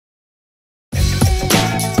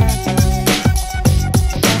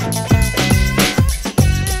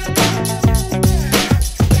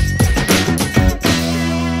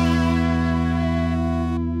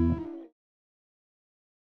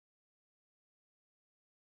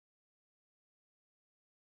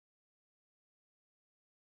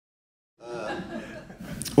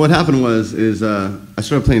what happened was, I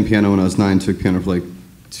started playing piano when I was 9, took piano for like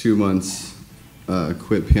 2 months,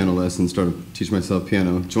 quit piano lessons, started teaching myself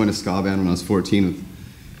piano, joined a ska band when I was 14 with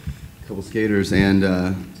a couple skaters, and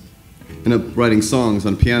ended up writing songs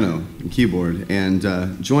on piano and keyboard, and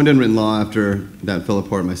joined Unwritten Law after that fell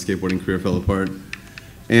apart, my skateboarding career fell apart,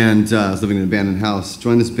 and I was living in an abandoned house.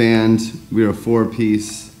 Joined this band, we were a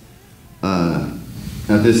 4-piece.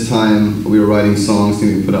 At this time, we were writing songs to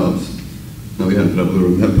be put out. No, we hadn't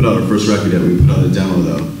put out our first record yet, we put out a demo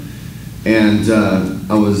though. And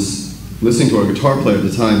I was listening to our guitar player at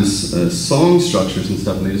the time's song structures and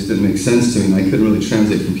stuff, and they just didn't make sense to me, and I couldn't really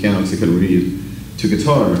translate from piano because I couldn't read to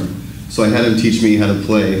guitar. So I had him teach me how to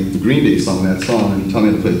play the Green Day song, that song, and he taught me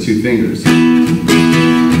how to play with 2 fingers.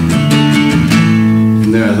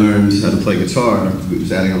 From there I learned how to play guitar,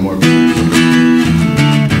 just adding on more fingers.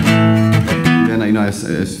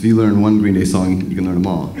 If you learn one Green Day song, you can learn them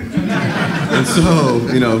all. And so,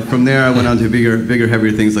 from there I went on to bigger,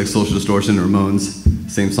 heavier things like Social Distortion and Ramones.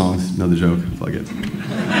 Same songs, another joke, fuck it.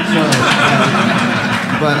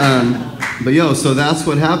 So that's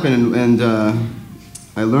what happened, and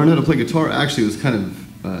I learned how to play guitar. Actually, it was kind of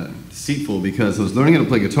deceitful because I was learning how to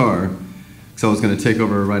play guitar because I was going to take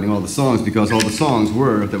over writing all the songs, because all the songs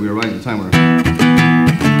that we were writing at the time were,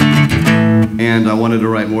 and I wanted to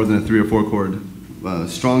write more than a 3 or 4 chord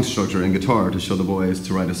strong structure in guitar to show the boys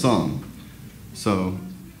to write a song. So,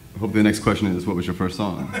 hopefully the next question is, what was your first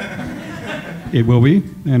song? It will be,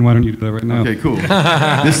 and why don't you do that right now? Okay, cool.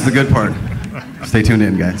 This is the good part. Stay tuned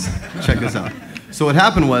in, guys. Check this out. So what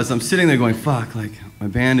happened was, I'm sitting there going, fuck, like, my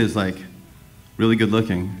band is like really good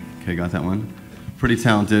looking. Okay, got that one. Pretty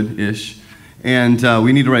talented-ish. And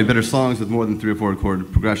we need to write better songs with more than 3 or 4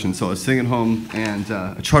 chord progression. So I was sitting at home, and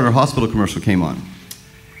a Charter Hospital commercial came on.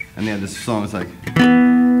 And they had this song, it's like,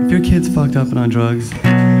 if your kid's fucked up and on drugs,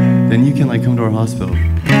 then you can like come to our hospital.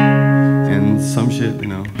 And some shit,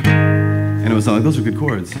 And it was like, those are good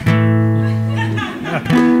chords.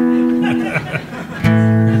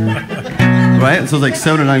 Right? So it was like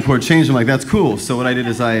 7 or 9 chord change. I'm like, that's cool. So what I did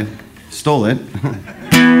is I stole it.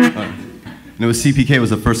 And it was CPK was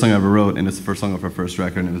the first song I ever wrote, and it's the first song off our first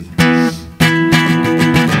record, and it was, gotta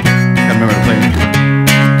remember to play it.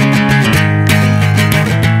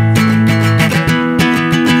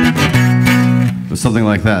 It was something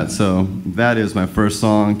like that. So that is my first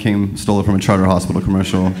song. Stole it from a Charter Hospital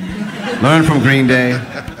commercial. Learned from Green Day.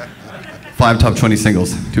 5 top 20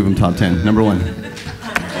 singles, 2 of them top 10. Number 1.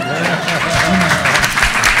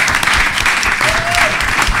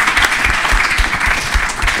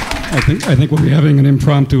 I think we'll be having an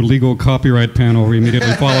impromptu legal copyright panel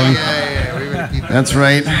immediately following. That's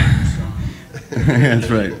right. That's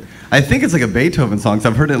right. I think it's like a Beethoven song, because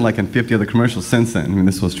I've heard it in 50 other commercials since then. I mean,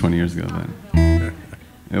 this was 20 years ago.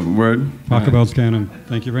 But word? Pachelbel's canon.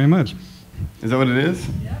 Thank you very much. Is that what it is?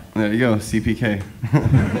 Yeah. There you go, CPK.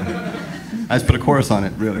 I just put a chorus on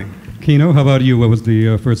it, really. Quino, how about you? What was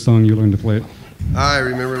the first song you learned to play? I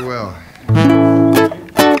remember it well. I'm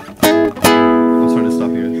sorry to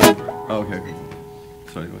stop you. Oh, okay.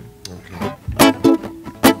 Sorry, go ahead.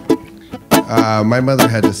 Okay. My mother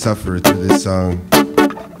had to suffer through this song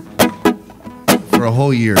for a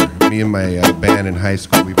whole year. Me and my band in high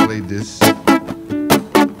school, we played this.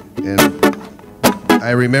 And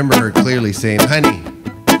I remember her clearly saying, honey,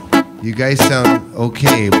 you guys sound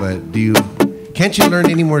okay, but can't you learn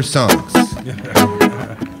any more songs? And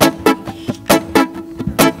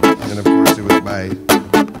of course it was by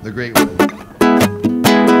the great one.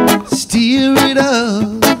 Steer it up,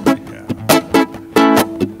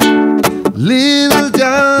 little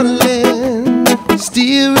darling,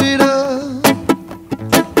 steer it up,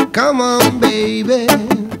 come on baby.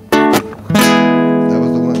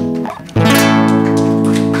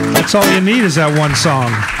 That's all you need is that one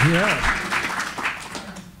song. Yeah.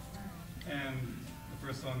 And the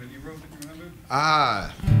first song that you wrote that you remember?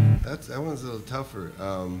 That one's a little tougher.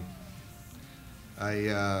 I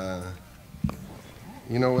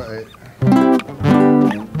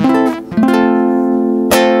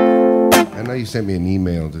know you sent me an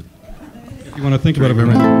email to. If you want to think about it, we'll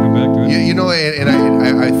come back to it.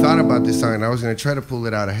 And I thought about this song, and I was going to try to pull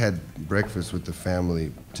it out. I had breakfast with the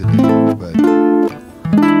family today, but.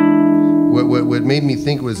 What made me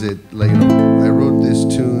think was that, I wrote this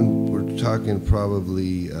tune, we're talking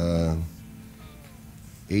probably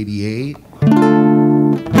 88.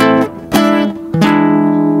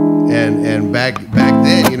 And back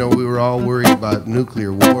then, we were all worried about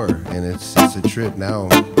nuclear war, and it's a trip now,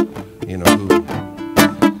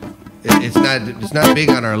 it's not big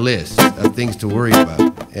on our list of things to worry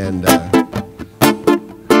about. And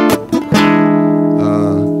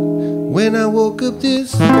when I woke up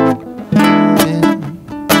this morning.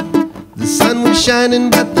 The sun was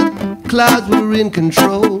shining, but the clouds were in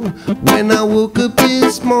control. When I woke up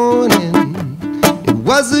this morning, it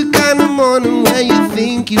was the kind of morning where you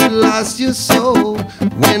think you lost your soul.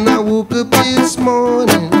 When I woke up this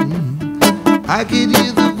morning, I could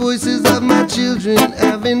hear the voices of my children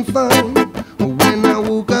having fun. When I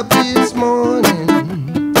woke up this morning,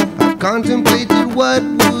 I contemplated what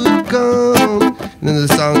would come. And then the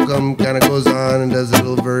song kind of goes on and does a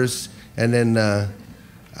little verse, and then the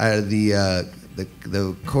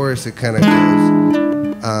chorus, it kind of goes,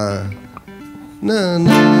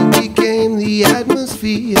 none became the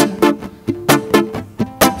atmosphere.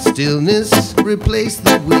 Stillness replaced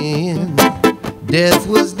the wind. Death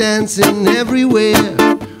was dancing everywhere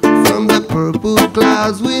from the purple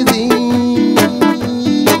clouds within.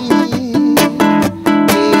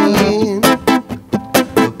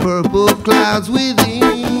 The purple clouds within.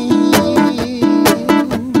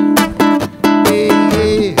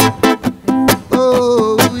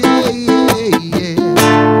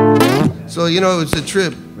 So, you know, it's a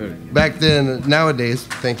trip back then. Nowadays,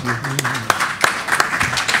 thank you.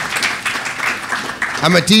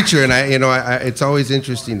 I'm a teacher, and it's always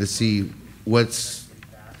interesting to see what's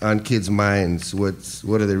on kids' minds. What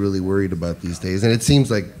are they really worried about these days? And it seems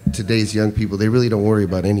like today's young people, they really don't worry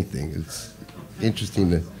about anything. It's interesting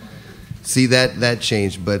to see that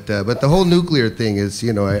change. But the whole nuclear thing is,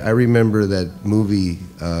 I remember that movie,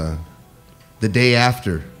 The Day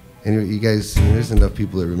After. And you guys, there's enough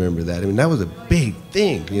people that remember that. I mean, that was a big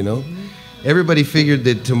thing, Everybody figured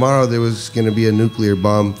that tomorrow there was going to be a nuclear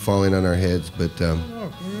bomb falling on our heads, but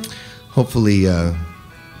hopefully, the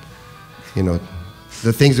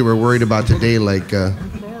things that we're worried about today, like,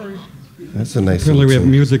 that's a nice Apparently we have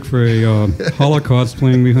song. music for a Holocaust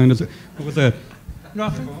playing behind us. What was that?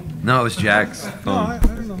 Nothing. No, it was Jack's No, phone. I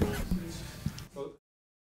don't know.